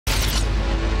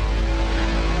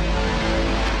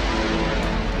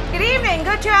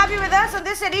evening. Good to have you with us on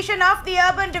this edition of The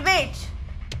Urban Debate.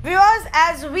 Viewers,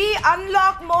 as we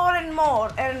unlock more and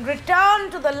more and return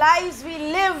to the lives we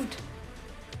lived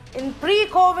in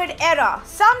pre-COVID era,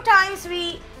 sometimes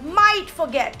we might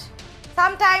forget,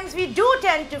 sometimes we do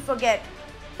tend to forget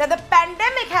that the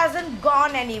pandemic hasn't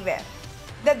gone anywhere,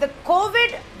 that the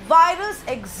COVID virus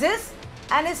exists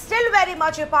and is still very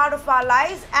much a part of our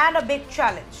lives and a big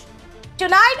challenge.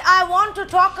 Tonight, I want to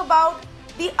talk about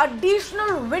the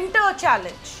additional winter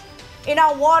challenge in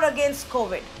our war against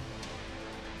COVID.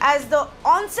 As the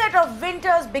onset of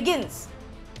winters begins,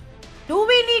 do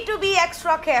we need to be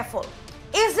extra careful?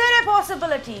 Is there a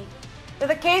possibility that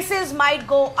the cases might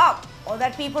go up or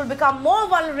that people become more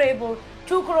vulnerable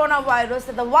to coronavirus,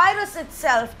 that the virus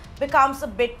itself becomes a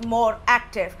bit more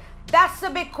active? That's the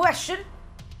big question.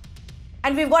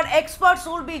 And we've got experts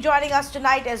who will be joining us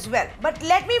tonight as well. But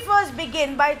let me first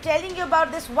begin by telling you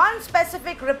about this one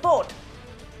specific report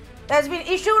that has been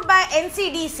issued by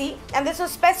NCDC, and this was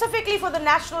specifically for the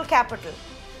national capital.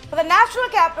 For the national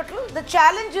capital, the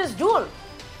challenge is dual.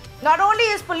 Not only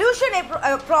is pollution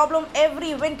a problem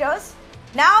every winters,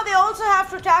 now they also have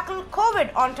to tackle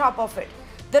COVID on top of it.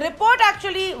 The report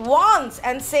actually warns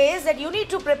and says that you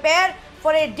need to prepare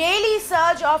for a daily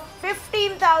surge of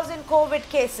 15,000 COVID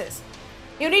cases.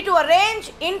 You need to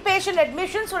arrange inpatient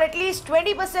admissions for at least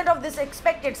 20% of this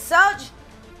expected surge.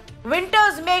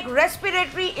 Winters make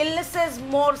respiratory illnesses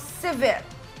more severe.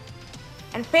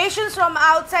 And patients from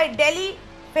outside Delhi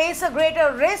face a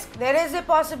greater risk. There is a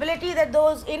possibility that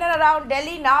those in and around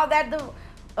Delhi, now that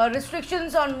the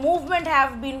restrictions on movement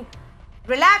have been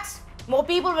relaxed, more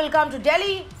people will come to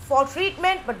Delhi for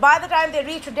treatment. But by the time they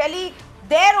reach Delhi,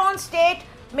 their own state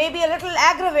may be a little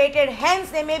aggravated, hence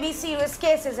there may be serious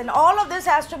cases, and all of this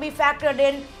has to be factored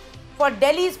in for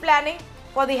Delhi's planning,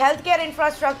 for the healthcare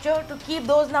infrastructure to keep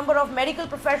those number of medical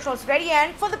professionals ready,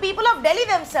 and for the people of Delhi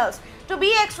themselves to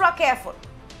be extra careful.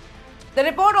 The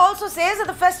report also says that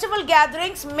the festival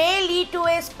gatherings may lead to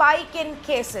a spike in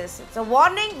cases. It's a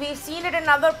warning. We've seen it in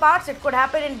other parts. It could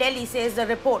happen in Delhi, says the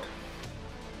report.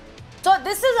 So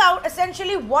this is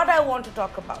essentially what I want to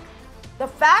talk about. The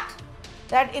fact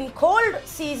that in cold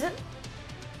season,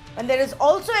 when there is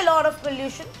also a lot of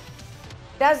pollution,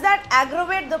 does that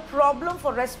aggravate the problem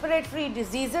for respiratory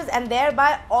diseases, and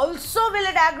thereby also will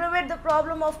it aggravate the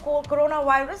problem of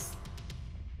coronavirus?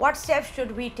 What steps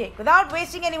should we take? Without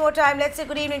wasting any more time, let's say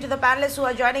good evening to the panelists who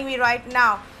are joining me right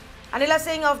now. Anila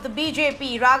Singh of the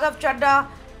BJP, Raghav Chadda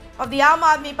of the Aam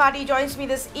Aadmi Party joins me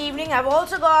this evening. I've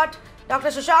also got Dr.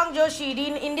 Shashank Joshi,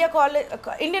 Dean,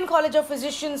 Indian College of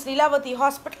Physicians, Lilavati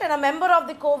Hospital, and a member of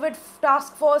the COVID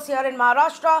task force here in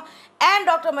Maharashtra, and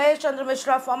Dr. Mahesh Chandra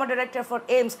Misra, former Director for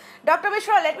AIIMS. Dr.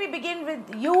 Misra, let me begin with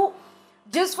you,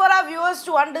 just for our viewers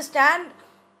to understand.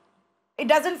 It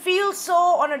doesn't feel so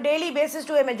on a daily basis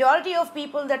to a majority of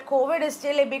people that COVID is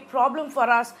still a big problem for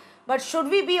us, but should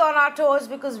we be on our toes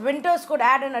because winters could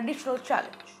add an additional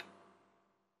challenge?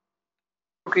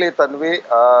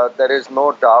 Tanvi, there is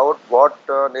no doubt what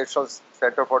National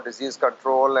Center for Disease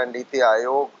Control and NITI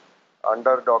Aayog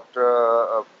under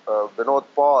Dr. Vinod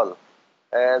Paul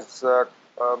has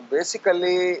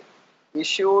basically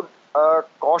issued a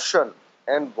caution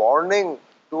and warning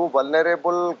to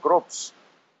vulnerable groups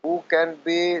who can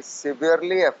be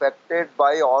severely affected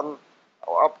by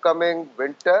upcoming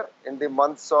winter in the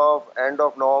months of end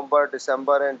of November,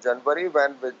 December and January,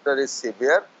 when winter is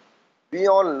severe. We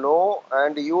all know,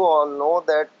 and you all know,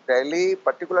 that Delhi,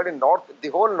 particularly the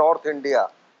whole North India,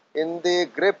 in the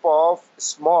grip of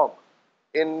smog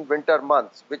in winter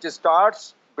months, which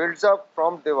builds up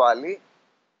from Diwali,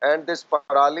 and this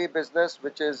parali business,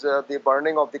 which is the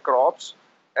burning of the crops,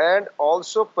 and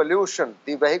also pollution,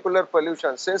 the vehicular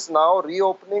pollution. Since now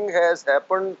reopening has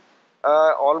happened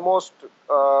almost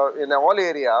in all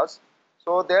areas,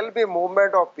 so there will be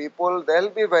movement of people, there will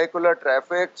be vehicular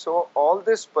traffic. So all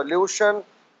this pollution,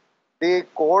 the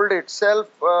cold itself,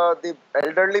 the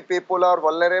elderly people are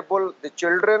vulnerable. The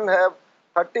children have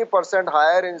 30%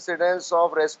 higher incidence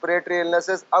of respiratory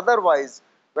illnesses otherwise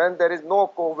when there is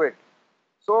no COVID.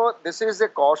 So this is a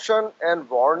caution and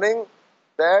warning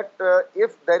that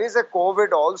if there is a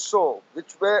COVID also,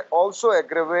 which may also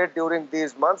aggravate during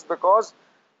these months, because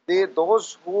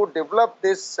those who develop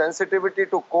this sensitivity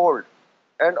to cold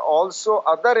and also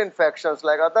other infections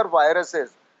like other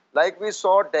viruses, like we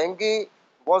saw dengue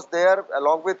was there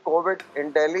along with COVID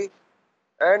in Delhi,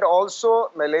 and also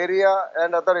malaria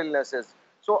and other illnesses.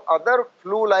 So other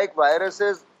flu-like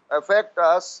viruses affect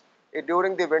us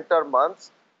during the winter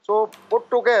months. So put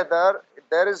together,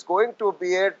 there is going to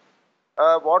be a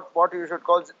what you should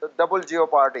call double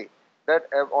jeopardy. That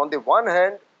on the one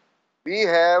hand, we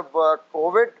have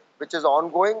COVID, which is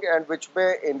ongoing and which may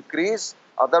increase.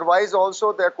 Otherwise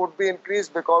also there could be increase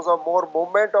because of more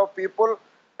movement of people,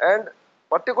 and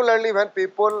particularly when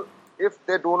people, if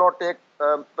they do not take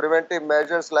preventive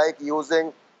measures like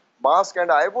using mask.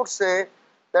 And I would say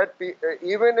that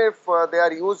even if they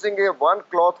are using a one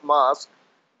cloth mask,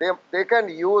 they can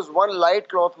use one light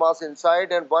cloth mask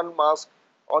inside and one mask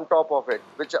on top of it,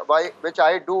 which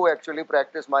I do actually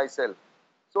practice myself.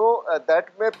 So that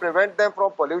may prevent them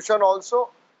from pollution also,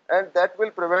 and that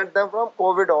will prevent them from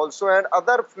COVID also, and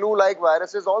other flu-like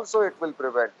viruses also it will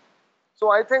prevent.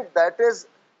 So I think that is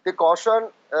the caution,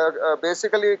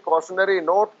 basically cautionary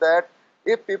note, that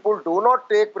if people do not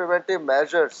take preventive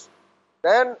measures,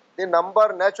 then the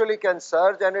number naturally can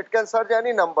surge, and it can surge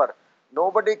any number.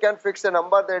 Nobody can fix a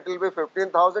number that it will be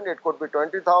 15,000, it could be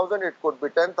 20,000, it could be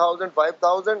 10,000,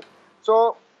 5,000.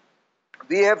 So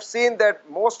we have seen that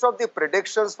most of the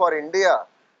predictions for India,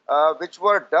 which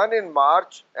were done in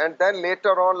March and then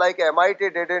later on, like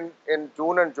MIT did in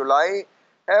June and July,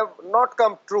 have not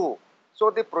come true.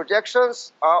 So the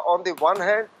projections are on the one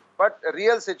hand, but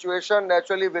real situation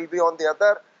naturally will be on the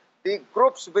other. The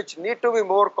groups which need to be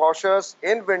more cautious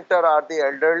in winter are the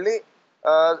elderly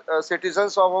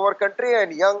citizens of our country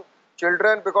and young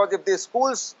children, because if the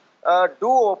schools do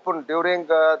open during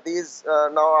these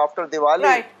now after Diwali,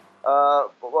 Right.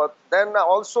 then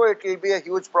also it will be a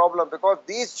huge problem, because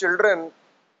these children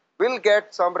will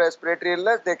get some respiratory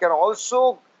illness. They can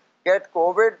also get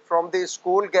COVID from the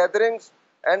school gatherings,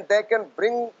 and they can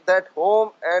bring that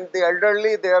home, and the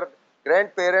elderly, their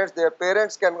grandparents, their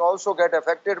parents can also get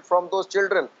affected from those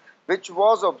children, which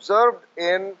was observed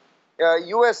in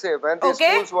USA when the Okay.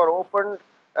 schools were opened.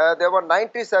 There were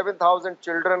 97,000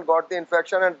 children got the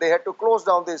infection and they had to close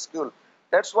down the school.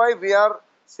 That's why we are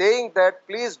saying that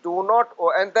please do not,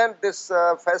 and then this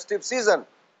festive season,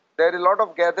 there is a lot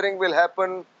of gathering will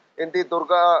happen in the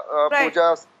Durga Right.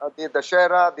 Pujas, the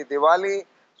Dashera, the Diwali.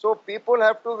 So people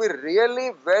have to be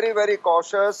really very, very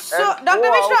cautious So, and Dr.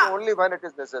 go out Mishra, only when it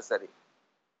is necessary.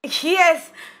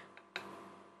 yes,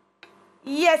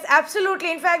 yes,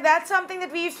 absolutely. In fact, that's something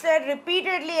that we've said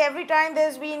repeatedly every time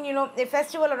there's been, a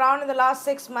festival around in the last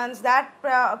 6 months. That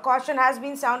caution has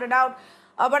been sounded out.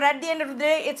 But at the end of the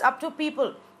day, it's up to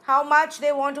people how much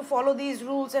they want to follow these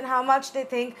rules and how much they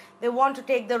think they want to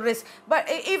take the risk. But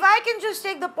if I can just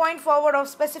take the point forward of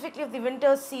specifically of the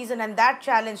winter season and that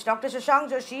challenge, Dr. Shashank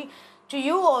Joshi, to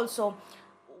you also,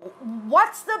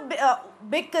 what's the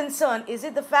big concern? Is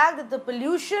it the fact that the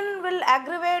pollution will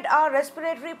aggravate our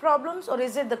respiratory problems, or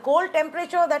is it the cold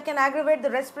temperature that can aggravate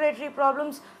the respiratory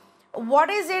problems?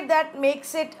 What is it that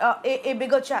makes it a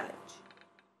bigger challenge?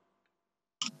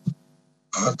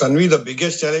 Tanvi, the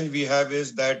biggest challenge we have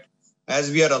is that as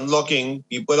we are unlocking,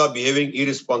 people are behaving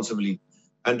irresponsibly.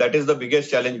 And that is the biggest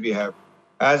challenge we have.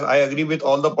 As I agree with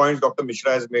all the points Dr.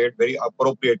 Mishra has made very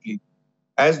appropriately.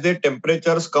 As the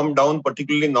temperatures come down,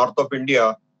 particularly north of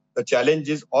India, the challenge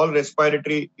is all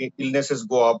respiratory illnesses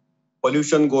go up,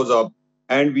 pollution goes up,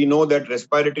 and we know that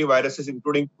respiratory viruses,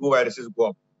 including flu viruses,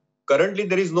 go up. Currently,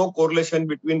 there is no correlation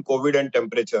between COVID and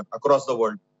temperature across the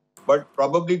world. But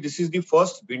probably this is the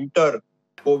first winter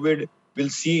COVID will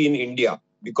see in India,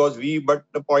 but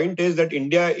the point is that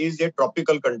India is a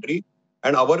tropical country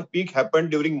and our peak happened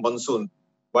during monsoon.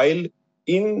 While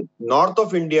in north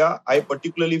of India, I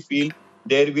particularly feel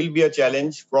there will be a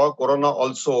challenge for corona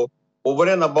also over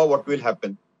and above what will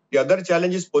happen. The other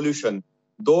challenge is pollution.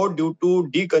 Though due to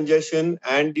decongestion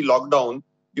and the lockdown,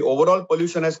 the overall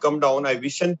pollution has come down. I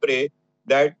wish and pray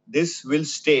that this will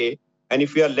stay. And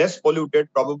if we are less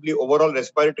polluted, probably overall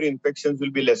respiratory infections will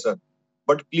be lesser.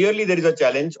 But clearly there is a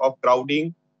challenge of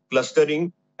crowding,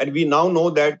 clustering, and we now know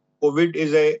that COVID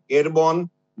is a airborne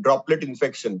droplet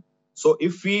infection. So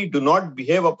if we do not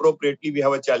behave appropriately, we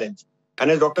have a challenge.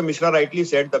 And as Dr. Mishra rightly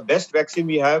said, the best vaccine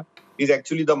we have is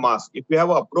actually the mask. If we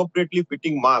have an appropriately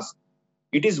fitting mask,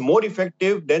 it is more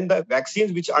effective than the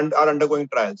vaccines which are undergoing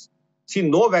trials. See,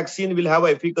 no vaccine will have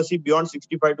efficacy beyond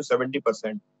 65 to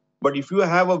 70%. But if you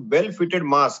have a well-fitted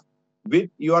mask with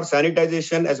your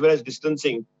sanitization as well as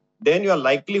distancing, then your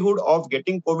likelihood of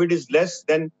getting COVID is less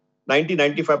than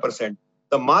 90-95%.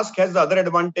 The mask has the other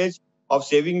advantage of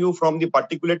saving you from the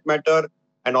particulate matter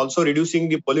and also reducing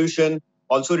the pollution,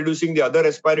 also reducing the other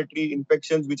respiratory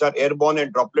infections which are airborne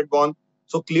and droplet borne.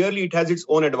 So clearly it has its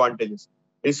own advantages.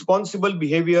 Responsible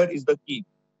behavior is the key.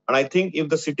 And I think if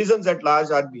the citizens at large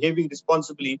are behaving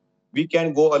responsibly, we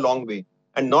can go a long way.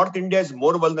 And North India is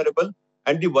more vulnerable,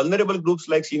 and the vulnerable groups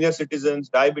like senior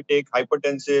citizens, diabetic,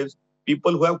 hypertensives,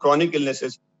 people who have chronic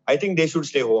illnesses, I think they should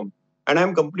stay home. And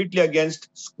I'm completely against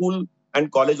school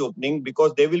and college opening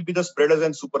because they will be the spreaders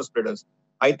and super spreaders.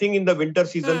 I think in the winter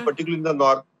season, particularly in the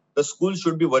north, the schools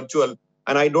should be virtual.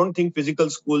 And I don't think physical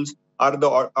schools are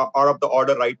of the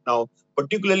order right now,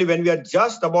 particularly when we are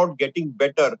just about getting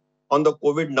better on the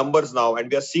COVID numbers now, and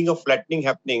we are seeing a flattening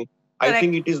happening. Correct. I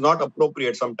think it is not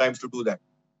appropriate sometimes to do that.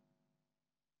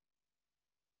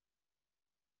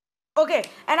 Okay,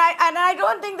 and I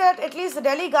don't think that at least the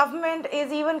Delhi government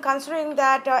is even considering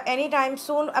that anytime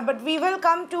soon. But we will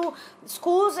come to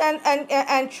schools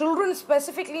and children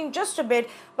specifically in just a bit.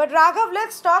 But Raghav,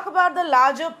 let's talk about the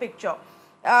larger picture.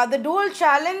 The dual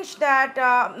challenge that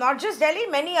not just Delhi,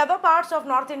 many other parts of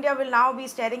North India will now be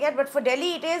staring at. But for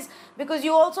Delhi, it is because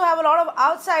you also have a lot of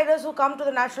outsiders who come to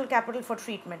the national capital for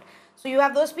treatment. So you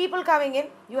have those people coming in.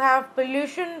 You have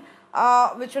pollution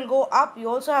which will go up. You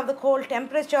also have the cold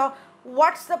temperature.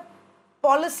 What's the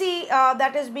policy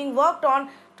that is being worked on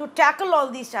to tackle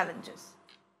all these challenges?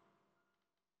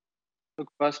 Look,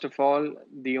 first of all,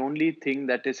 the only thing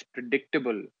that is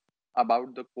predictable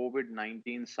about the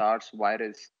COVID-19 SARS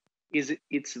virus is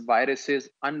its virus's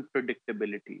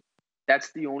unpredictability.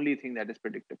 That's the only thing that is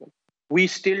predictable. We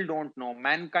still don't know.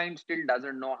 Mankind still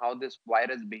doesn't know how this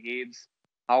virus behaves,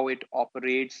 how it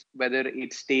operates, whether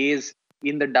it stays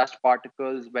in the dust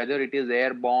particles, whether it is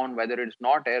airborne, whether it's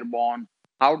not airborne,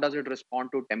 how does it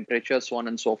respond to temperature, so on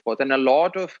and so forth. And a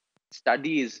lot of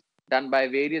studies done by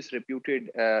various reputed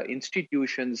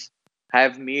institutions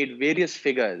have made various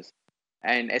figures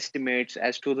and estimates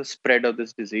as to the spread of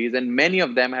this disease, and many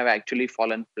of them have actually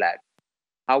fallen flat.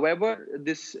 However,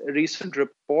 this recent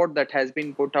report that has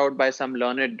been put out by some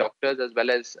learned doctors as well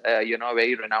as a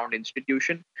very renowned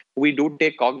institution, we do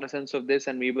take cognizance of this,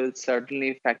 and we will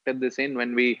certainly factor this in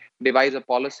when we devise a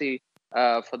policy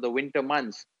for the winter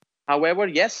months. However,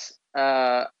 yes,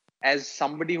 as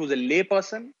somebody who's a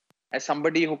layperson, as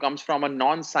somebody who comes from a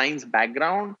non-science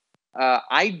background,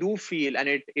 I do feel, and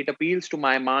it appeals to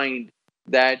my mind,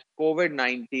 that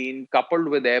COVID-19 coupled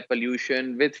with air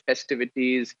pollution, with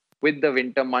festivities, with the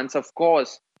winter months, of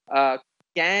course,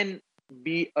 can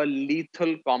be a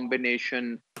lethal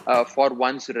combination for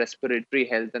one's respiratory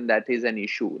health, and that is an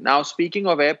issue. Now, speaking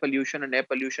of air pollution and air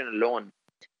pollution alone,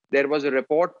 there was a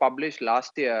report published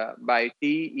last year by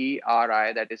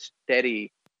TERI, that is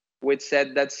TERI, which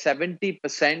said that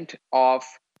 70% of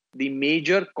the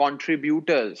major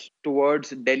contributors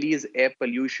towards Delhi's air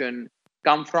pollution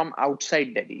come from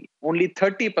outside Delhi. Only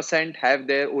 30% have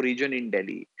their origin in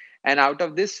Delhi. And out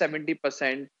of this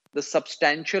 70%, the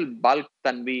substantial bulk,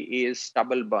 Tanvi, is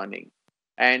stubble burning.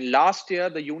 And last year,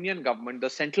 the union government, the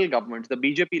central governments, the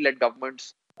BJP-led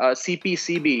governments,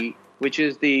 CPCB, which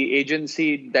is the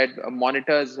agency that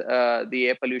monitors the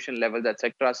air pollution levels,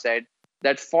 etc., said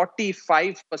that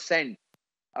 45%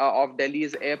 of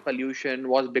Delhi's air pollution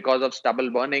was because of stubble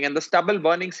burning. And the stubble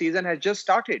burning season has just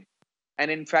started. And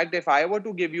in fact, if I were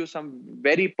to give you some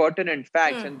very pertinent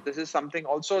facts, and this is something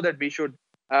also that we should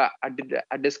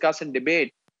discuss and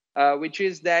debate, which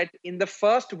is that in the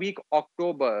first week of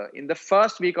October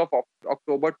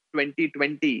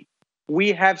 2020,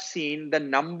 we have seen the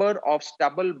number of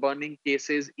stubble burning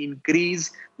cases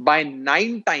increase by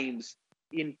 9 times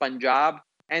in Punjab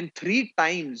and 3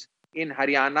 times in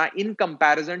Haryana in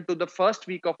comparison to the first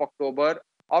week of October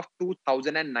of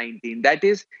 2019. That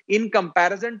is, in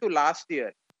comparison to last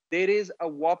year, there is a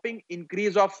whopping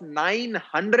increase of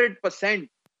 900%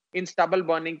 in stubble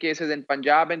burning cases in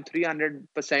Punjab and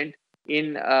 300%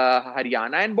 in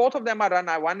Haryana. And both of them are run.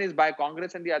 One is by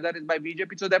Congress and the other is by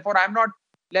BJP. So therefore, I'm not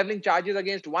leveling charges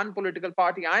against one political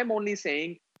party. I'm only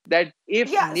saying that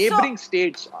if neighboring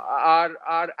states are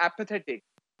apathetic,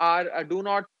 do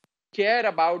not care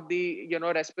about the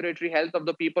respiratory health of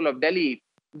the people of Delhi,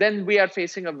 then we are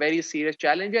facing a very serious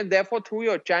challenge. And therefore, through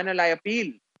your channel, I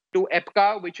appeal to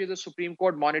EPCA, which is a Supreme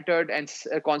Court monitored and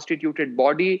constituted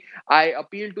body. I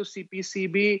appeal to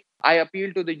CPCB. I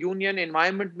appeal to the Union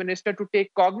Environment Minister to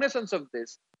take cognizance of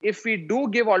this. If we do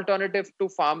give alternative to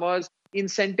farmers,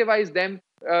 incentivize them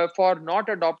for not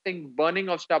adopting burning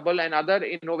of stubble and other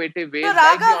innovative ways,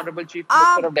 like the Honorable Chief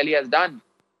Minister of Delhi has done.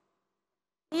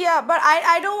 Yeah, but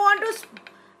I don't want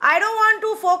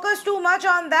to focus too much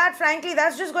on that. Frankly,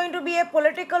 that's just going to be a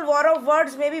political war of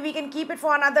words. Maybe we can keep it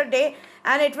for another day,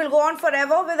 and it will go on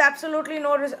forever with absolutely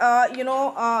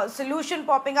no solution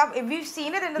popping up. If we've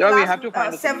seen it in the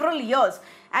last several years,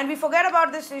 and we forget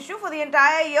about this issue for the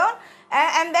entire year,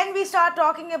 and then we start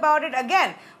talking about it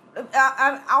again. All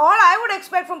I would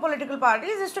expect from political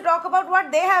parties is to talk about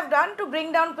what they have done to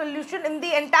bring down pollution in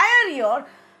the entire year,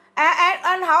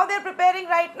 and how they're preparing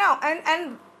right now.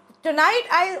 And tonight,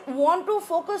 I want to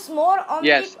focus more on the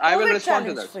COVID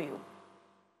challenge for you.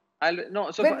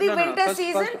 With the winter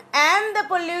season and the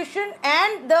pollution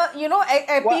and the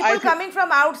people coming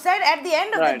from outside, at the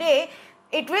end of the day,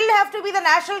 it will have to be the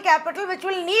national capital, which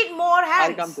will need more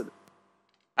hands.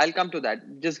 I'll come to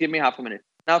that. Just give me half a minute.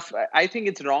 Now, I think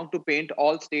it's wrong to paint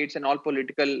all states and all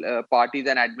political parties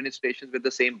and administrations with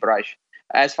the same brush.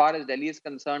 As far as Delhi is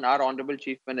concerned, our Honorable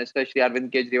Chief Minister, Shri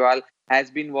Arvind Kejriwal,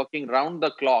 has been working round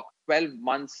the clock, 12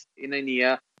 months in a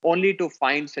year, only to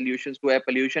find solutions to air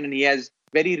pollution. And he has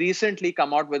very recently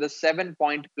come out with a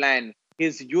 7-point plan,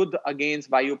 his Yudh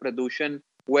Against Vayu Pradushan,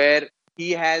 where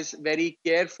he has very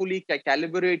carefully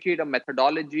calibrated a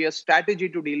methodology, a strategy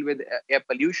to deal with air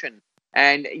pollution.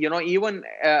 And even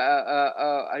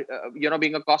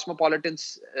being a cosmopolitan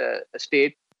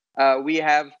state, we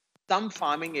have some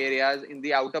farming areas in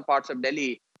the outer parts of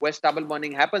Delhi where stubble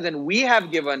burning happens, and we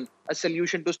have given a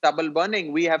solution to stubble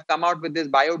burning. We have come out with this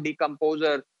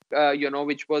biodecomposer,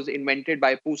 which was invented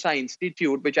by Pusa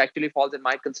Institute, which actually falls in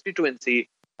my constituency.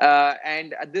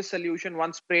 And this solution,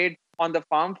 once sprayed on the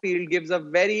farm field, gives a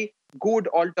very good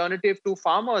alternative to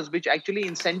farmers, which actually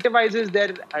incentivizes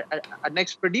their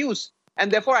next produce. And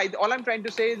therefore, all I'm trying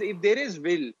to say is, if there is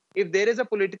will, if there is a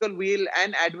political will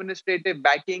and administrative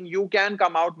backing, you can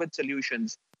come out with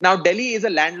solutions. Now, Delhi is a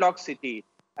landlocked city.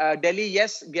 Delhi,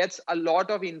 yes, gets a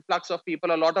lot of influx of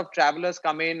people. A lot of travelers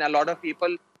come in. A lot of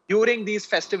people during these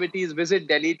festivities visit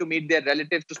Delhi to meet their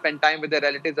relatives, to spend time with their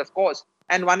relatives, of course.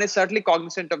 And one is certainly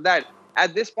cognizant of that.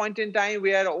 At this point in time,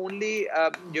 we are only,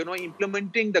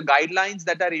 implementing the guidelines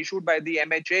that are issued by the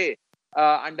MHA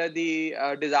under the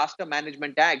Disaster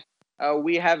Management Act.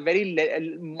 We have very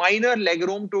minor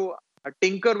legroom to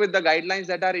tinker with the guidelines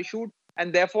that are issued.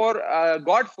 And therefore,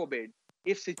 God forbid,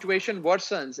 if situation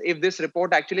worsens, if this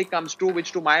report actually comes true,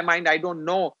 which to my mind, I don't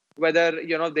know whether,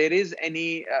 there is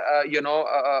any,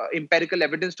 empirical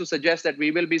evidence to suggest that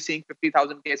we will be seeing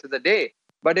 50,000 cases a day.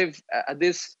 But if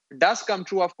this does come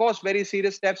true, of course, very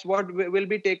serious steps will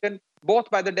be taken both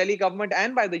by the Delhi government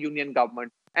and by the union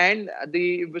government. And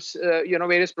the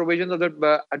various provisions of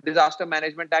the Disaster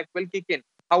Management Act will kick in.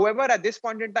 However, at this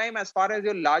point in time, as far as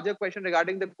your larger question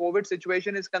regarding the COVID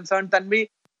situation is concerned, Tanvi,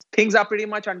 things are pretty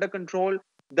much under control.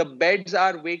 The beds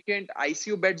are vacant,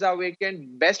 ICU beds are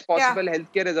vacant, best possible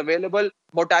healthcare is available.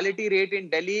 Mortality rate in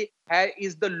Delhi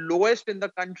is the lowest in the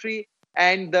country,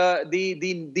 and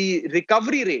the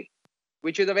recovery rate,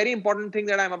 which is a very important thing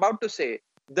that I'm about to say,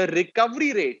 the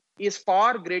recovery rate is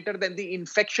far greater than the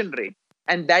infection rate.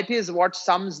 And that is what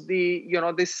sums the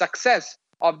success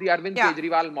of the Arvind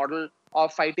Kejriwal model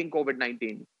of fighting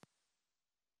COVID-19.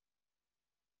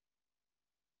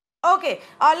 Okay,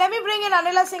 let me bring in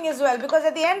Anila Singh as well, because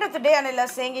at the end of the day, Anila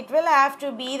Singh, it will have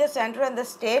to be the centre and the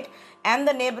state and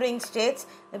the neighbouring states,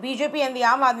 the BJP and the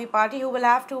Aam Aadmi Party, who will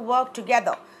have to work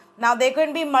together. Now, there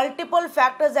can be multiple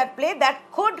factors at play that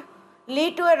could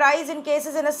lead to a rise in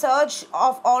cases in a surge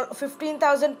of all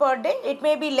 15,000 per day. It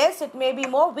may be less, it may be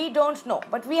more, we don't know.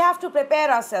 But we have to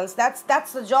prepare ourselves. That's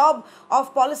the job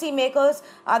of policy makers,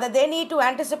 that they need to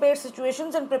anticipate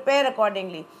situations and prepare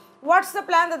accordingly. What's the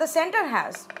plan that the centre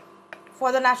has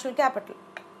for the national capital?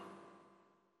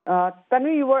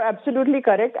 Tanvi, you were absolutely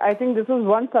correct. I think this is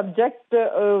one subject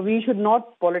we should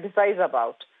not politicize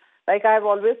about. Like I've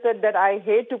always said that I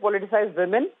hate to politicize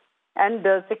women. And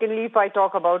secondly, if I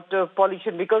talk about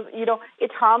pollution, because,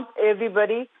 it harms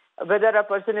everybody, whether a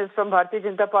person is from Bharatiya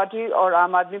Janata Party or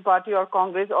Aam Aadmi Party or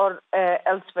Congress or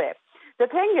elsewhere. The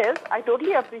thing is, I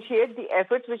totally appreciate the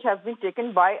efforts which have been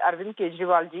taken by Arvind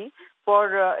Kejriwal ji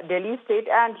for Delhi state.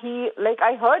 And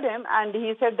I heard him, and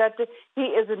he said that he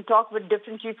is in talk with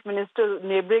different chief ministers,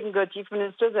 neighboring chief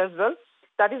ministers as well.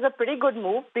 That is a pretty good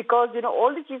move because,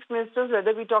 all the chief ministers,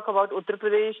 whether we talk about Uttar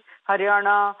Pradesh,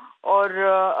 Haryana or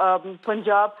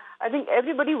Punjab, I think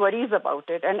everybody worries about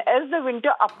it. And as the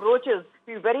winter approaches,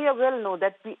 we very well know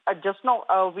that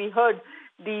we heard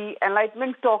the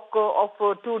enlightenment talk of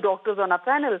two doctors on a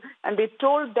panel, and they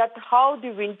told that how the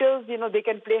winters, they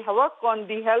can play havoc on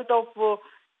the health of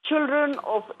children,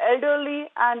 of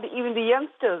elderly, and even the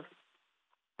youngsters.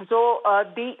 So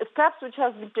the steps which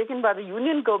has been taken by the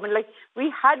union government,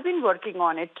 we had been working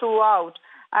on it throughout.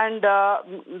 And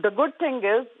the good thing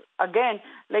is, again,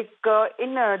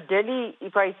 in Delhi,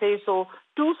 if I say so,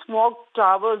 2 smog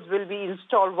towers will be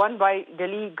installed, one by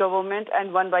Delhi government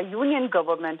and one by union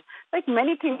government.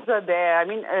 Many things are there. I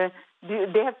mean,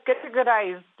 they have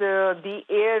categorized the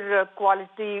air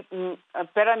quality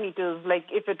parameters, like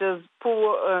if it is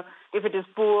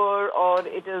poor or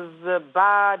it is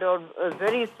bad or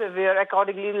very severe.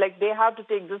 Accordingly, they have to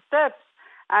take the steps.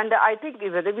 And I think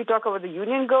whether we talk about the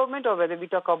union government or whether we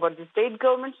talk about the state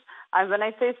governments, and when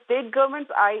I say state governments,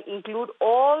 I include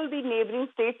all the neighboring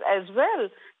states as well.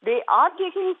 They are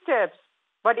taking steps.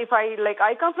 But if I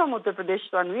come from Uttar Pradesh,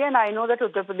 Tanvi, and I know that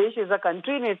Uttar Pradesh is a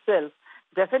country in itself.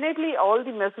 Definitely, all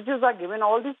the messages are given,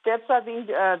 all the steps are being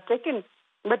taken,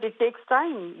 but it takes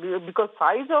time because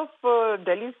size of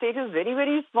Delhi state is very,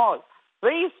 very small.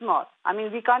 Very small. I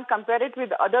mean, we can't compare it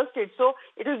with other states. So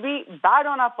it will be bad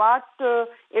on our part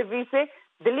if we say,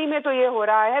 Delhi mein to ye ho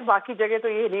raha hai, baki jagah to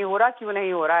ye nahi ho raha, kyun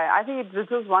nahi ho raha hai? I think this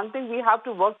is one thing we have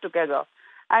to work together.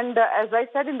 And as I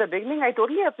said in the beginning, I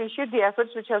totally appreciate the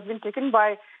efforts which has been taken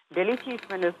by Delhi Chief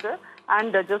Minister.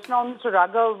 And just now, Mr.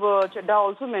 Raghav Chadha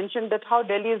also mentioned that how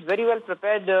Delhi is very well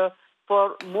prepared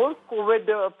for more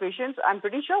COVID patients. I'm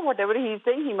pretty sure whatever he is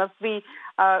saying, he must be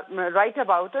right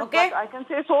about it. Okay. But I can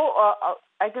say so.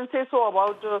 I can say so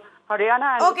about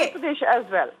Haryana and Okay. Uttar Pradesh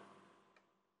as well.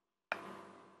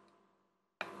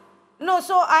 No,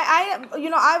 so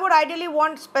I would ideally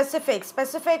want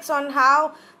specifics on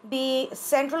how the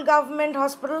central government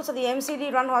hospitals, so the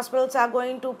MCD run hospitals, are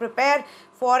going to prepare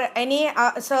for any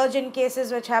surge in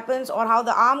cases which happens, or how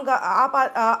the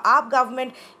AAP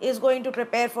government is going to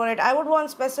prepare for it. I would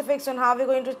want specifics on how we're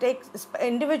going to take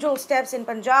individual steps in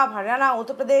Punjab, Haryana,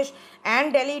 Uttar Pradesh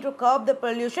and Delhi to curb the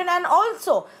pollution, and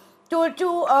also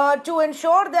to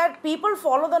ensure that people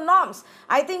follow the norms.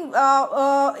 I think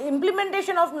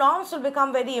implementation of norms will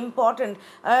become very important.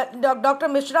 Dr.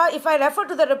 Misra, if I refer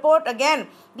to the report again,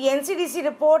 the NCDC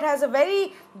report has a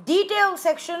very detailed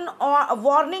section on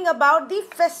warning about the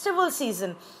festival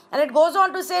season. And it goes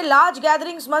on to say large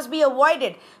gatherings must be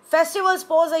avoided. Festivals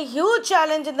pose a huge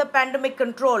challenge in the pandemic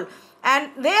control.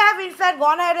 And they have in fact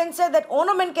gone ahead and said that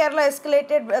Onam in Kerala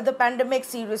escalated the pandemic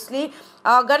seriously.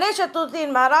 Ganesh Chaturthi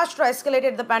in Maharashtra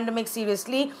escalated the pandemic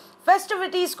seriously.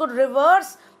 Festivities could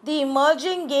reverse the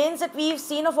emerging gains that we've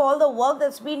seen of all the work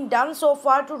that's been done so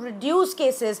far to reduce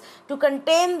cases, to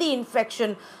contain the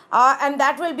infection. And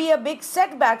that will be a big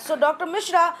setback. So Dr.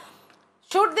 Misra,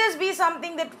 should this be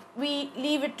something that we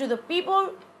leave it to the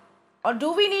people? Or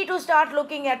do we need to start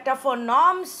looking at tougher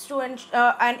norms to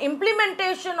an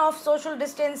implementation of social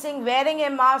distancing, wearing a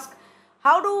mask?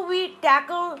 How do we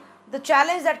tackle the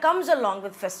challenge that comes along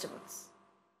with festivals?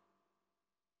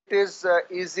 It is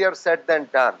easier said than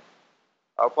done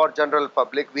for general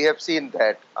public. We have seen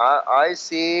that. I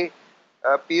see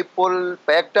people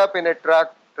packed up in a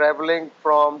truck traveling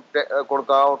from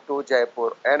Gurgaon to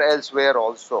Jaipur and elsewhere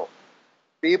also.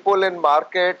 People in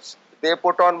markets, they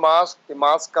put on mask, the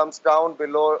mask comes down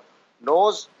below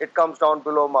nose, it comes down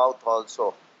below mouth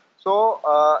also. So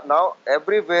now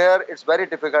everywhere it's very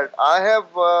difficult. I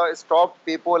have stopped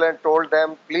people and told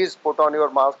them, please put on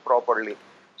your mask properly.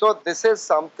 So this is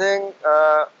something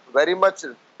very much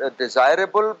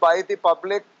desirable by the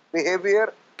public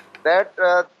behavior,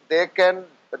 that they can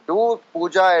do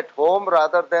puja at home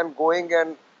rather than going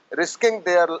and risking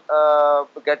their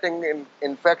getting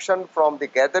infection from the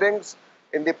gatherings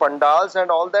in the pandals and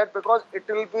all that, because it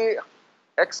will be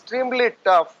extremely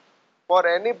tough for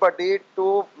anybody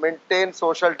to maintain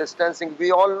social distancing.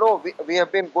 We all know, we have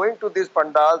been going to these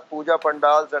pandals, puja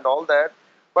pandals and all that,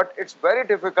 but it's very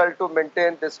difficult to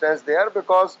maintain distance there,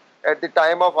 because at the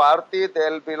time of Aarti,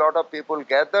 there will be a lot of people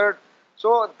gathered.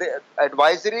 So the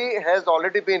advisory has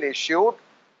already been issued,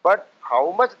 but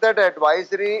how much that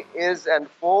advisory is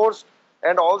enforced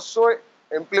and also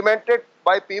implemented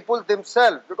by people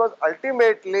themselves, because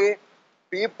ultimately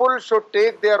people should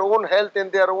take their own health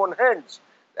in their own hands.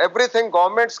 Everything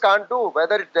governments can't do,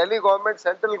 whether it's Delhi government,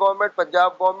 central government,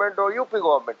 Punjab government or UP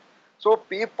government. So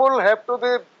people have to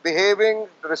be behaving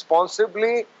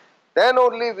responsibly, then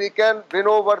only we can win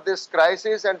over this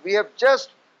crisis. And we have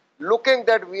just looking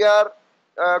that we are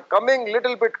coming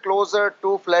little bit closer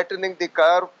to flattening the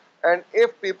curve. And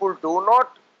if people do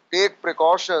not take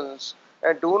precautions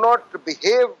and do not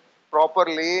behave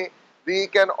properly, we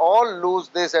can all lose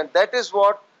this. And that is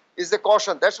what is the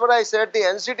caution. That's what I said. The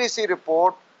NCDC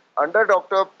report under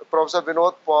Dr. Professor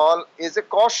Vinod Paul is a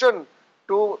caution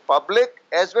to public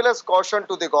as well as caution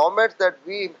to the government, that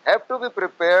we have to be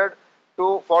prepared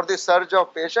for the surge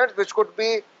of patients, which could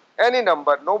be any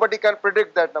number. Nobody can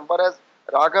predict that number. As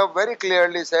Raghav very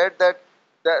clearly said, that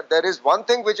there is one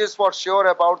thing which is for sure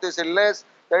about this illness,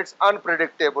 that it's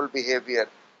unpredictable behavior.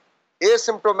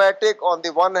 Asymptomatic on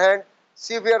the one hand,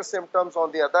 severe symptoms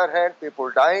on the other hand,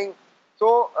 people dying.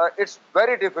 So it's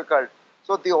very difficult.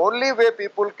 So the only way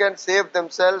people can save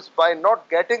themselves by not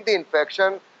getting the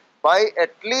infection, by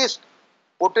at least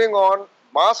putting on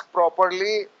mask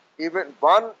properly, even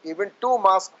one, even two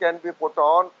masks can be put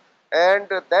on, and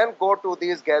then go to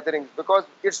these gatherings, because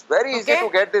it's very easy to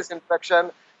get this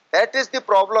infection. That is the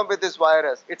problem with this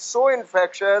virus. It's so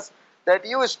infectious that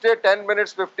you stay 10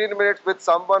 minutes, 15 minutes with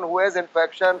someone who has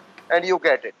infection and you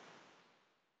get it.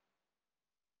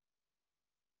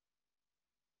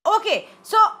 Okay,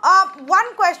 so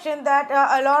one question that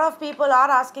a lot of people are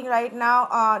asking right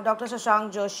now, Dr.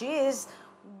 Shashank Joshi, is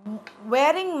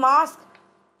wearing mask.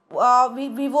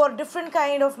 We wore different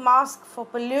kind of mask for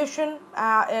pollution,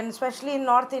 and especially in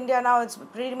North India now, it's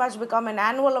pretty much become an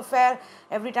annual affair.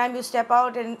 Every time you step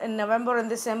out in November and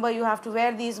December, you have to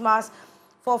wear these masks.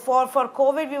 For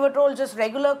COVID, we were told just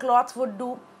regular cloths would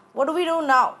do. What do we do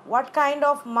now? What kind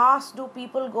of mask do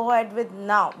people go ahead with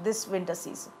now, this winter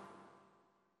season?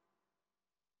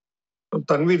 So,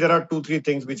 Tanvi, there are two, three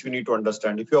things which we need to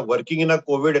understand. If you are working in a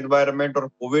COVID environment or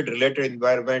COVID-related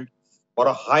environment or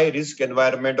a high-risk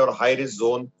environment or a high-risk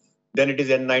zone, then it is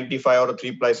N95 or a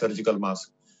three-ply surgical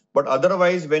mask. But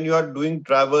otherwise, when you are doing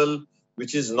travel,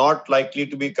 which is not likely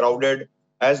to be crowded,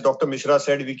 as Dr. Mishra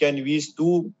said, we can use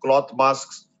two cloth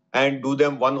masks and do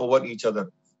them one over each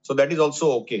other. So that is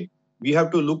also okay. We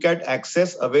have to look at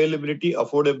access, availability,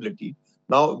 affordability.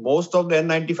 Now, most of the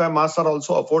N95 masks are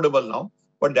also affordable now,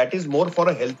 but that is more for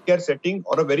a healthcare setting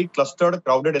or a very clustered,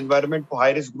 crowded environment for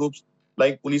high-risk groups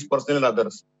like police personnel and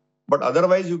others. But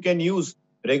otherwise, you can use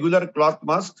regular cloth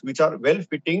masks, which are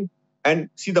well-fitting. And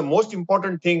see, the most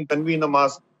important thing, Tanvi, in a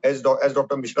mask, as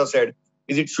Dr. Mishra said,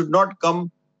 is it should not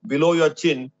come below your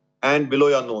chin and below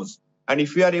your nose. And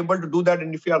if we are able to do that,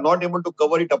 and if we are not able to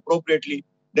cover it appropriately,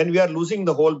 then we are losing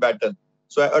the whole battle.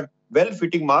 So a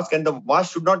well-fitting mask, and the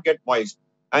mask should not get moist,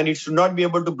 and it should not be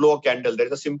able to blow a candle. There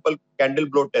is a simple candle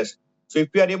blow test. So if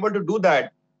you are able to do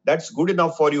that, that's good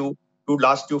enough for you to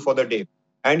last you for the day.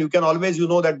 And you can always,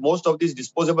 that most of these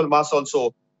disposable masks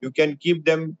also, you can keep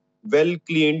them well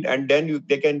cleaned, and then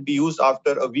they can be used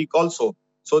after a week also.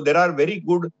 So there are very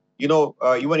good,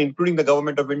 even including the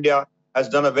government of India has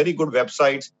done a very good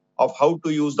websites of how to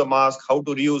use the mask, how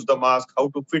to reuse the mask, how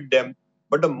to fit them.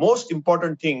 But the most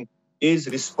important thing is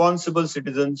responsible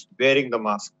citizens wearing the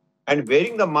mask, and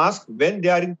wearing the mask when they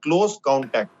are in close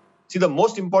contact. See, the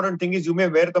most important thing is you may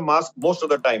wear the mask most of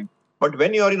the time, but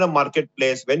when you are in a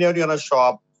marketplace, when you are in a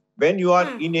shop, when you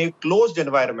are in a closed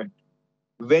environment,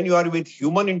 when you are with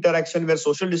human interaction where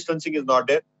social distancing is not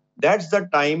there, that's the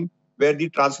time where the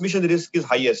transmission risk is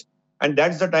highest. And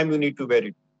that's the time you need to wear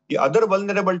it. The other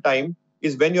vulnerable time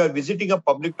is when you are visiting a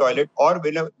public toilet, or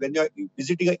when you are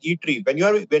visiting a eatery,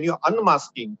 when you are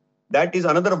unmasking, that is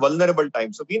another vulnerable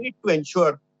time. So we need to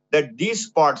ensure that these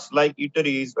spots like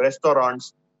eateries,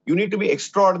 restaurants, you need to be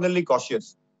extraordinarily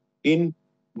cautious in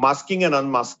masking and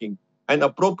unmasking and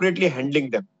appropriately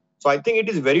handling them. So I think it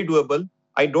is very doable.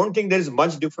 I don't think there is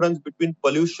much difference between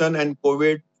pollution and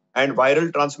COVID and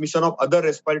viral transmission of other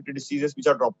respiratory diseases which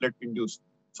are droplet induced.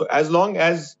 So as long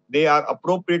as they are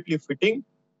appropriately fitting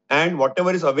and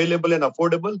whatever is available and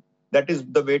affordable, that is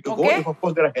the way to go. If of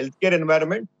course there are healthcare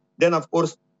environment, then of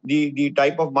course the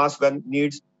type of mask one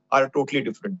needs are totally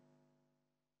different.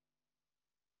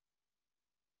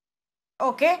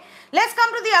 Okay, let's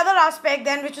come to the other aspect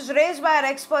then, which was raised by our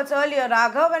experts earlier,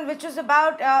 Raghav, and which is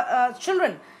about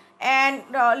children and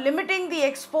limiting the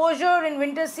exposure in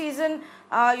winter season,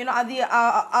 the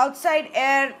outside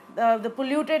air, the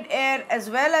polluted air, as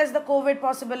well as the COVID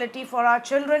possibility for our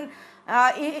children.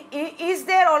 Is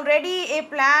there already a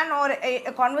plan or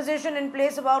a conversation in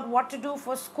place about what to do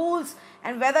for schools,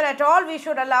 and whether at all we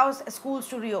should allow schools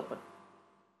to reopen?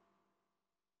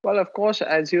 Well, of course,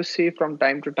 as you see from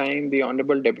time to time, the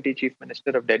Honorable Deputy Chief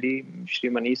Minister of Delhi,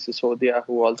 Shri Manish Sisodia,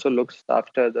 who also looks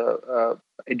after the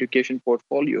education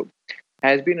portfolio,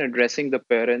 has been addressing the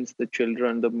parents, the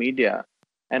children, the media,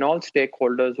 and all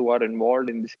stakeholders who are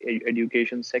involved in this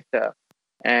education sector.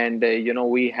 And,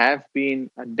 we have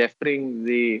been deferring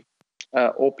the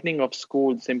opening of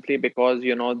schools simply because,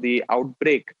 the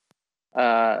outbreak,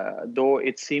 though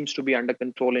it seems to be under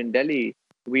control in Delhi,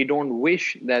 we don't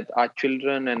wish that our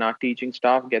children and our teaching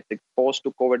staff get exposed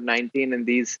to COVID-19 and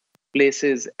these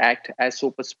places act as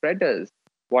super spreaders.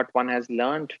 What one has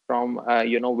learned from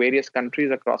various countries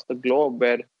across the globe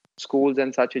where schools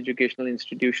and such educational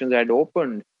institutions had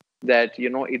opened, that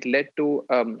it led to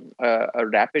a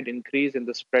rapid increase in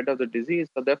the spread of the disease.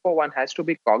 So therefore one has to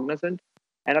be cognizant,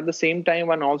 and at the same time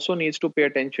one also needs to pay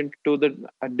attention to the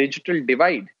digital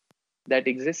divide that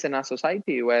exists in our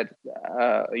society, where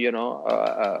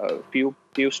few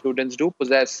students do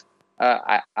possess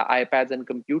iPads and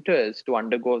computers to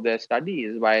undergo their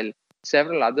studies, while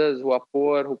several others who are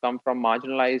poor, who come from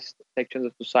marginalized sections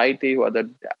of society, who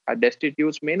are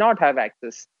destitute, may not have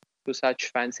access to such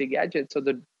fancy gadgets. So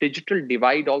the digital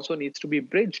divide also needs to be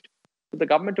bridged. So the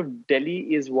government of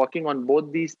Delhi is working on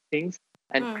both these things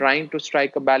and trying to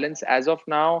strike a balance. As of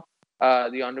now,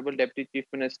 the Honorable Deputy Chief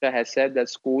Minister has said that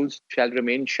schools shall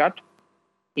remain shut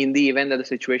in the event that the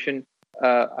situation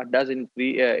does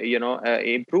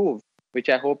improve. which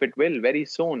I hope it will very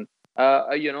soon,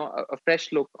 a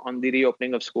fresh look on the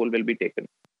reopening of school will be taken.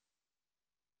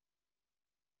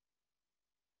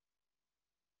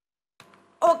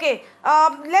 Okay,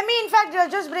 let me in fact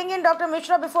just bring in Dr.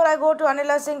 Mishra before I go to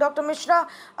Anila Singh. Dr. Mishra,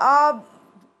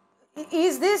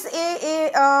 is this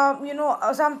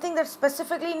something that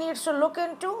specifically needs to look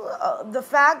into, the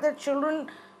fact that children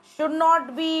should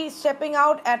not be stepping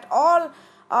out at all?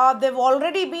 They've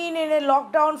already been in a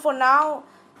lockdown for now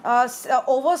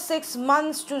over 6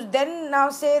 months, to then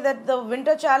now say that the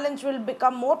winter challenge will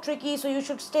become more tricky, so you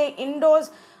should stay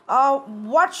indoors.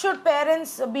 What should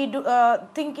parents be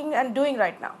thinking and doing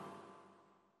right now?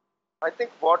 I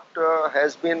think what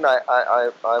has been,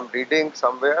 I'm reading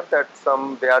somewhere that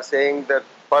they are saying that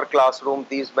per classroom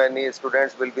these many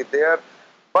students will be there,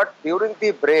 but during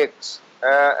the breaks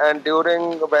and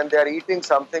during when they are eating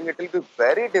something, it will be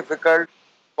very difficult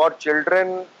for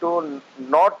children to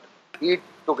not eat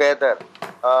together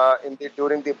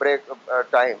during the break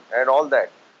time and all that.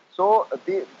 So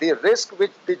the risk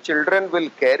which the children will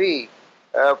carry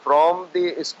from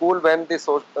the school when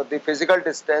the physical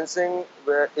distancing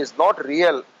is not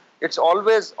real. It's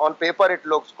always on paper it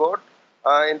looks good.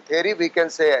 In theory we can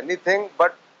say anything,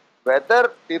 but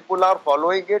whether people are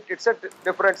following it, it's a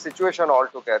different situation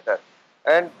altogether.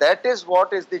 And that is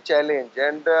what is the challenge.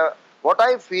 And what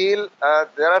I feel,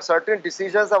 there are certain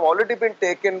decisions have already been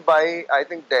taken by, I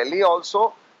think, Delhi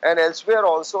also and elsewhere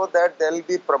also, that there will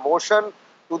be promotion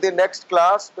to the next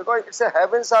class, because it's a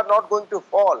heavens are not going to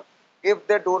fall if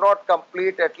they do not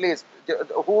complete, at least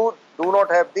who do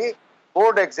not have the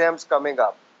board exams coming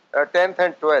up, 10th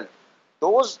and 12th.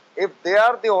 Those, if they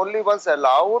are the only ones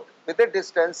allowed with the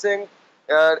distancing,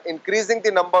 increasing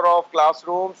the number of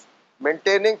classrooms,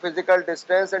 maintaining physical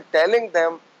distance and telling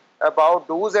them about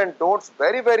do's and don'ts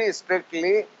very, very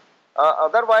strictly.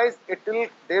 Otherwise,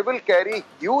 they will carry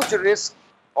huge risk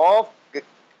of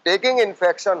taking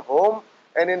infection home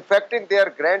and infecting their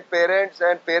grandparents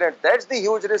and parents. That's the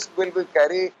huge risk will be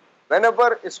carry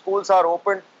whenever schools are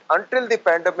open until the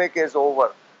pandemic is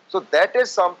over. So that is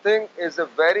something, is a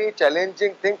very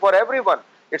challenging thing for everyone.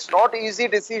 It's not easy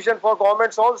decision for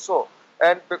governments also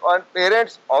and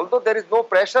parents, although there is no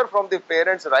pressure from the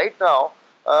parents right now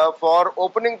for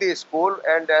opening the school,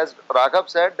 and as Raghav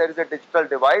said, there is a digital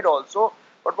divide also.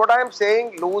 But what I am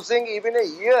saying, losing even a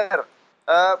year,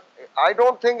 I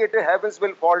don't think it heavens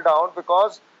will fall down,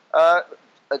 because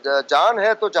जान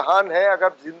है तो जहान है,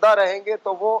 अगर जिंदा रहेंगे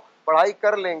तो वो पढ़ाई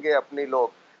कर लेंगे अपनी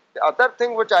लोग. The other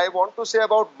thing which I want to say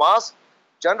about mask,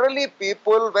 generally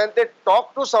people when they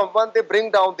talk to someone, they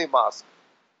bring down the mask.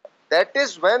 That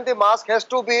is when the mask has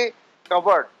to be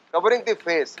covered, covering the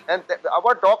face. And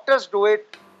our doctors do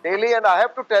it daily, and I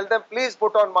have to tell them, please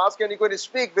put on mask and you can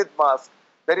speak with mask.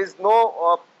 There is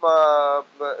no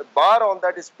bar on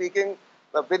that speaking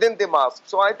within the mask.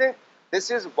 So I think this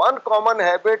is one common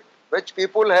habit which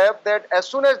people have, that as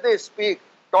soon as they speak,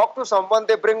 talk to someone,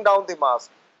 they bring down the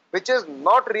mask, which is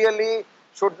not really,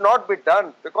 should not be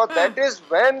done, because that is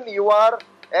when you are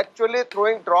actually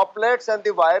throwing droplets and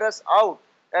the virus out,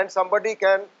 and somebody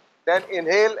can then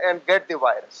inhale and get the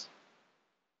virus.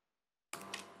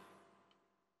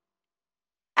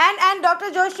 And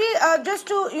Dr. Joshi, just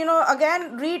to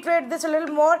again reiterate this a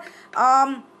little more,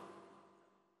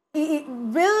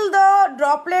 will the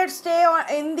droplets stay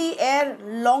in the air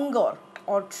longer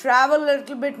or travel a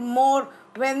little bit more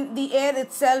when the air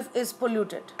itself is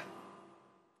polluted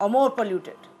or more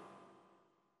polluted?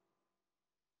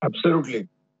 Absolutely.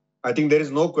 I think there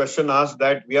is no question asked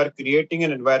that we are creating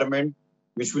an environment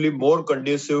which will be more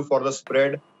conducive for the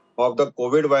spread of the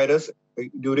COVID virus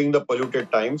during the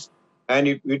polluted times, and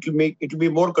it will be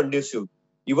more conducive.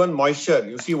 Even moisture,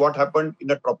 you see what happened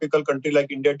in a tropical country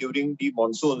like India during the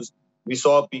monsoons, we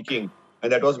saw a peaking,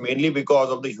 and that was mainly because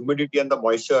of the humidity and the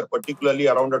moisture, particularly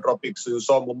around the tropics. So you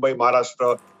saw Mumbai,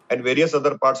 Maharashtra, and various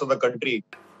other parts of the country,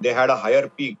 they had a higher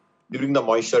peak during the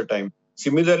moisture time.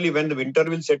 Similarly, when the winter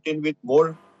will set in with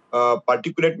more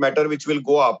particulate matter which will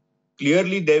go up,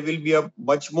 clearly there will be a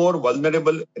much more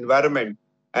vulnerable environment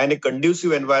and a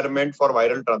conducive environment for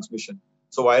viral transmission.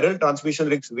 So viral transmission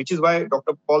risks, which is why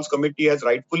Dr. Paul's committee has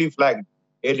rightfully flagged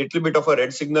a little bit of a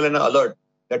red signal and an alert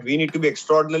that we need to be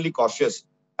extraordinarily cautious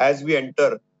as we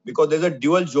enter, because there's a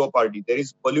dual jeopardy. There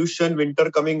is pollution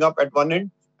winter coming up at one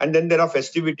end, and then there are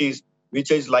festivities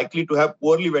which is likely to have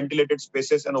poorly ventilated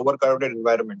spaces and overcrowded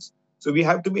environments. So we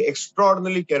have to be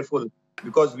extraordinarily careful,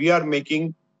 because we are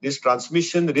making this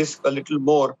transmission risk a little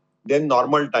more than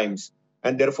normal times.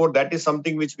 And therefore, that is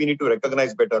something which we need to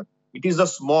recognize better. It is the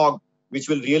smog which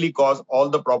will really cause all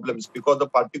the problems, because the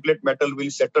particulate matter will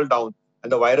settle down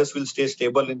and the virus will stay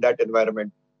stable in that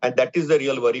environment. And that is the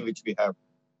real worry which we have.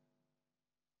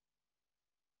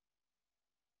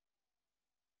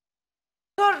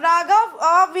 So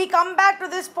Raghav, we come back to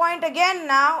this point again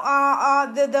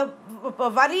now. The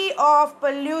worry of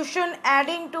pollution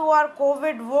adding to our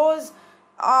COVID woes.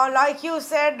 Like you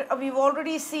said, we've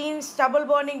already seen stubble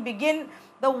burning begin.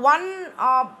 The one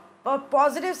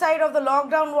positive side of the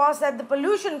lockdown was that the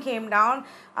pollution came down,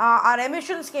 our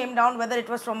emissions came down, whether it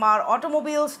was from our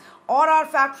automobiles or our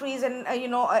factories and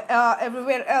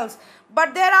everywhere else.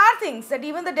 But there are things that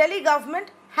even the Delhi government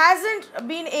hasn't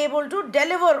been able to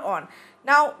deliver on.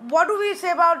 Now, what do we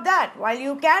say about that? While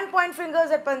you can point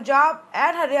fingers at Punjab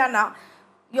and Haryana,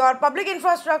 your public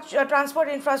infrastructure, transport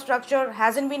infrastructure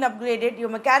hasn't been upgraded. Your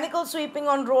mechanical sweeping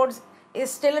on roads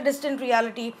is still a distant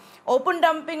reality. Open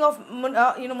dumping of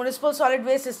municipal solid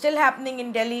waste is still happening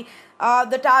in Delhi.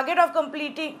 The target of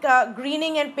completing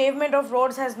greening and pavement of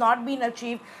roads has not been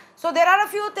achieved. So there are a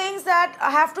few things that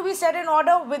have to be set in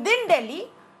order within Delhi,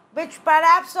 which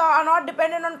perhaps are not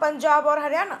dependent on Punjab or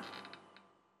Haryana.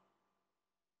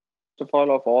 Of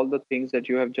all the things that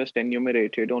you have just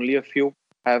enumerated, only a few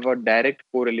have a direct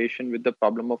correlation with the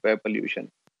problem of air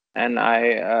pollution. And I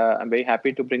am very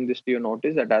happy to bring this to your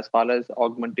notice that as far as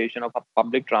augmentation of a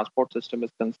public transport system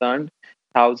is concerned,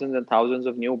 thousands and thousands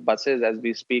of new buses as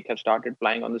we speak have started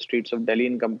flying on the streets of Delhi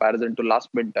in comparison to last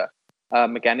winter.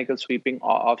 Mechanical sweeping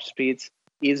of streets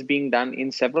is being done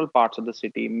in several parts of the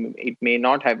city. It may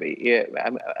not have,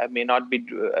 may not be,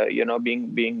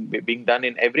 being done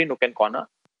in every nook and corner.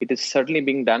 It is certainly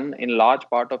being done in large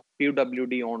part of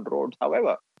PWD owned roads.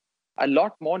 However, a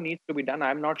lot more needs to be done.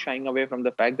 I'm not shying away from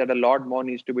the fact that a lot more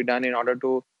needs to be done in order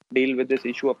to deal with this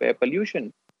issue of air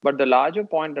pollution. But the larger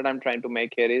point that I'm trying to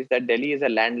make here is that Delhi is a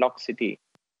landlocked city.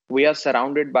 We are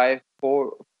surrounded by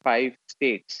 4-5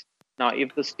 states. Now,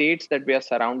 if the states that we are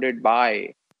surrounded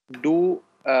by do,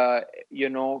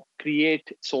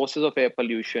 create sources of air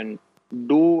pollution,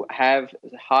 do have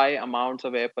high amounts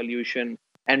of air pollution,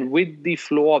 and with the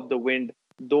flow of the wind,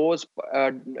 those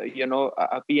PM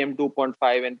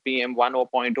 2.5 and PM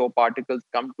 10.0 particles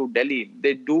come to Delhi,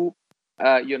 they do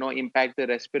impact the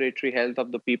respiratory health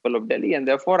of the people of Delhi. And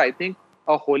therefore, I think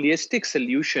a holistic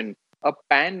solution, a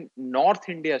pan North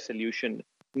India solution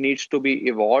needs to be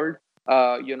evolved.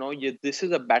 This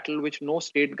is a battle which no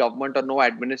state government or no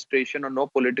administration or no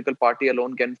political party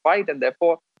alone can fight. And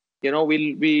therefore,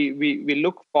 we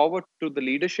look forward to the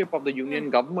leadership of the union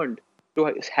government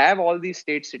to have all these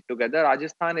states sit together.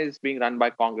 Rajasthan is being run by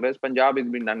Congress, Punjab is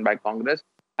being run by Congress,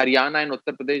 Haryana and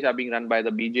Uttar Pradesh are being run by the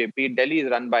BJP, Delhi is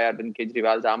run by Arvind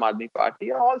Kejriwal's Aam Aadmi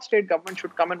Party. All state governments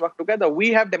should come and work together.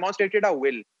 We have demonstrated our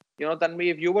will. Tanvi,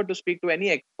 if you were to speak to any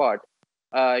expert,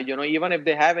 even if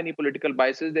they have any political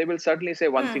biases, they will certainly say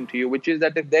one thing to you, which is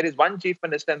that if there is one chief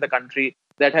minister in the country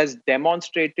that has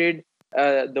demonstrated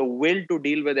the will to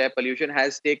deal with air pollution,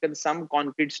 has taken some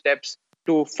concrete steps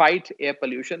to fight air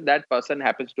pollution, that person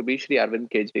happens to be Shri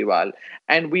Arvind Kejriwal.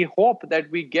 And we hope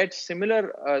that we get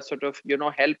similar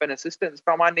help and assistance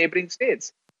from our neighboring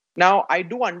states. Now, I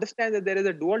do understand that there is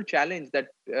a dual challenge that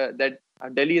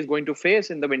Delhi is going to face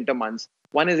in the winter months.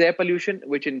 One is air pollution,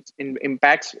 which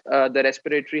impacts the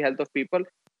respiratory health of people.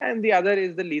 And the other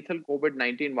is the lethal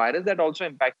COVID-19 virus that also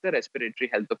impacts the respiratory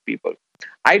health of people.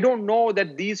 I don't know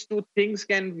that these two things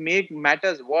can make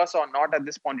matters worse or not at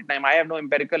this point in time. I have no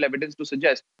empirical evidence to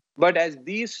suggest. But as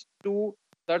these two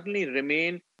certainly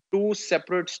remain two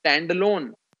separate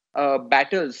standalone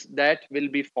battles that will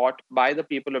be fought by the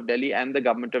people of Delhi and the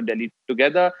government of Delhi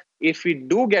together, if we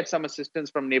do get some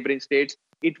assistance from neighboring states,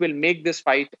 it will make this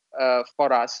fight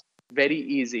for us very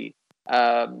easy.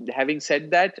 Having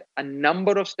said that, a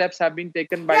number of steps have been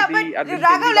taken by the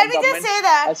Raghav, let me just say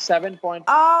that. A 7 point.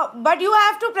 But you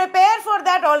have to prepare for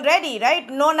that already, right?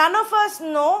 No, none of us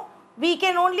know. We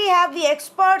can only have the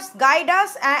experts guide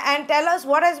us and tell us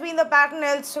what has been the pattern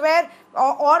elsewhere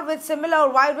or with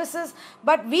similar viruses.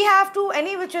 But we have to,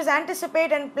 which is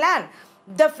anticipate and plan.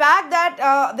 The fact that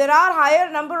there are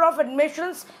higher number of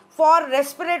admissions for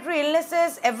respiratory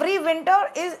illnesses every winter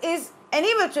is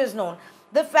which is known.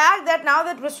 The fact that now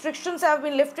that restrictions have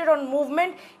been lifted on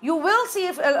movement, you will see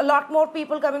a lot more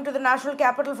people coming to the national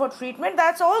capital for treatment.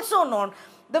 That's also known.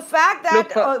 The fact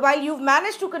that while you've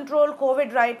managed to control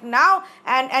COVID right now,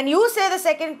 and you say the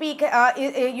second peak,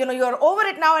 you're over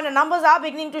it now and the numbers are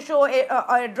beginning to show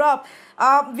a drop,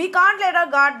 we can't let our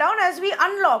guard down as we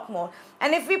unlock more.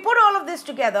 And if we put all of this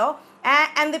together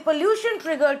and the pollution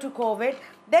trigger to COVID,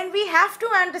 then we have to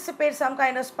anticipate some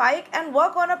kind of spike and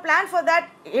work on a plan for that.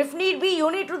 If need be,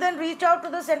 you need to then reach out to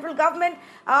the central government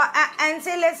and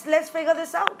say, let's figure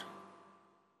this out.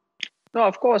 No,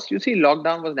 of course. You see,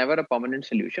 lockdown was never a permanent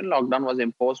solution. Lockdown was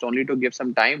imposed only to give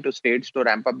some time to states to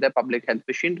ramp up their public health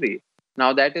machinery.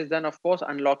 Now that is done, of course,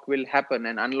 unlock will happen,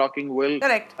 and unlocking will,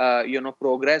 Correct.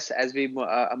 progress as we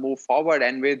move forward.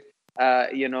 And with,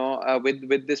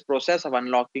 with this process of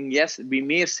unlocking, yes, we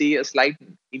may see a slight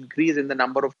increase in the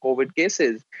number of COVID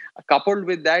cases. Coupled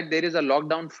with that, there is a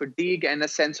lockdown fatigue and a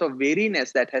sense of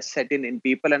weariness that has set in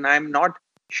people, and I'm not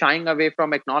shying away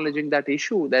from acknowledging that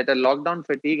issue, that a lockdown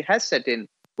fatigue has set in,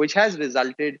 which has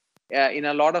resulted in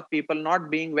a lot of people not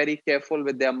being very careful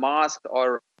with their mask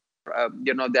or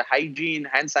their hygiene,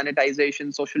 hand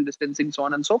sanitization, social distancing, so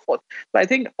on and so forth. So I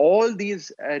think all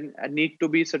these need to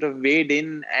be sort of weighed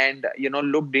in and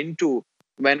looked into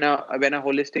when a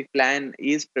holistic plan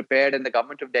is prepared, and the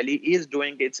government of Delhi is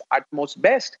doing its utmost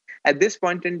best. At this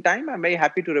point in time, I'm very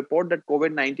happy to report that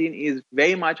COVID-19 is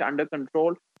very much under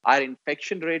control. Our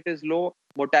infection rate is low.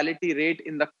 Mortality rate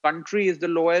in the country is the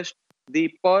lowest.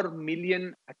 The per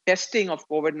million testing of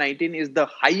COVID-19 is the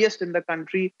highest in the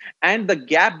country. And the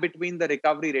gap between the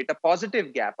recovery rate, a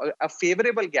positive gap, a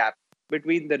favorable gap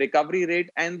between the recovery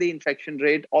rate and the infection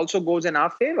rate also goes in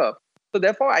our favor. So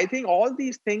therefore, I think all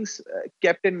these things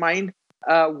kept in mind,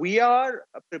 we are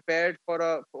prepared for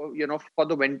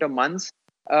the winter months.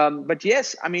 But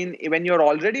yes, I mean, when you're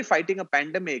already fighting a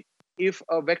pandemic, if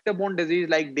a vector-borne disease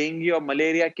like dengue or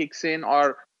malaria kicks in,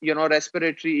 or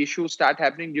respiratory issues start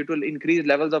happening due to increased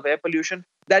levels of air pollution,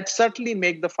 that certainly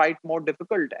make the fight more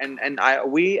difficult. And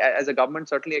we as a government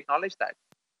certainly acknowledge that.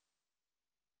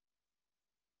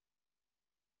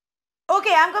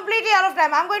 Okay, I'm completely out of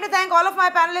time. I'm going to thank all of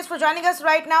my panelists for joining us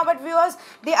right now. But viewers,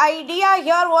 the idea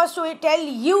here was to tell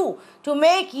you, to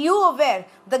make you aware.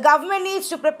 The government needs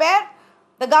to prepare.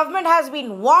 The government has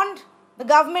been warned. The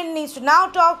government needs to now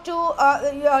talk to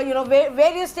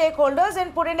various stakeholders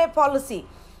and put in a policy.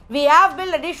 We have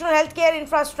built additional healthcare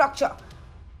infrastructure,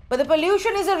 but the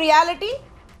pollution is a reality,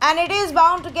 and it is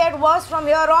bound to get worse from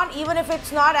here on, even if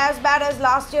it's not as bad as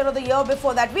last year or the year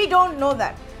before that. We don't know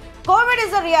that. COVID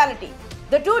is a reality.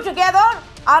 The two together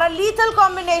are a lethal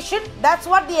combination. That's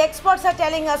what the experts are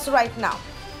telling us right now.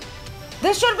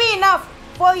 This should be enough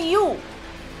for you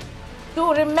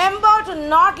to remember to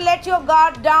not let your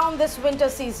guard down this winter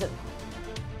season.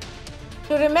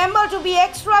 To remember to be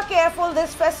extra careful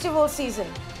this festival season.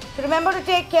 To remember to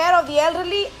take care of the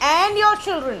elderly and your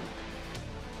children.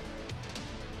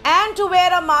 And to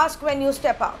wear a mask when you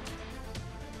step out.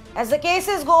 As the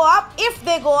cases go up, if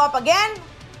they go up again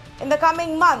in the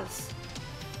coming months,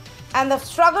 and the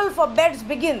struggle for beds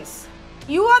begins,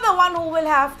 you are the one who will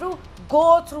have to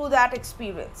go through that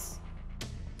experience.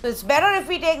 So it's better if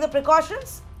we take the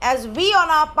precautions, as we on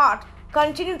our part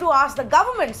continue to ask the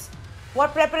governments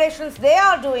what preparations they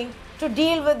are doing to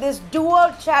deal with this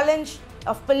dual challenge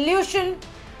of pollution,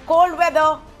 cold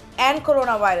weather and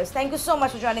coronavirus. Thank you so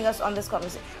much for joining us on this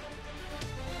conversation.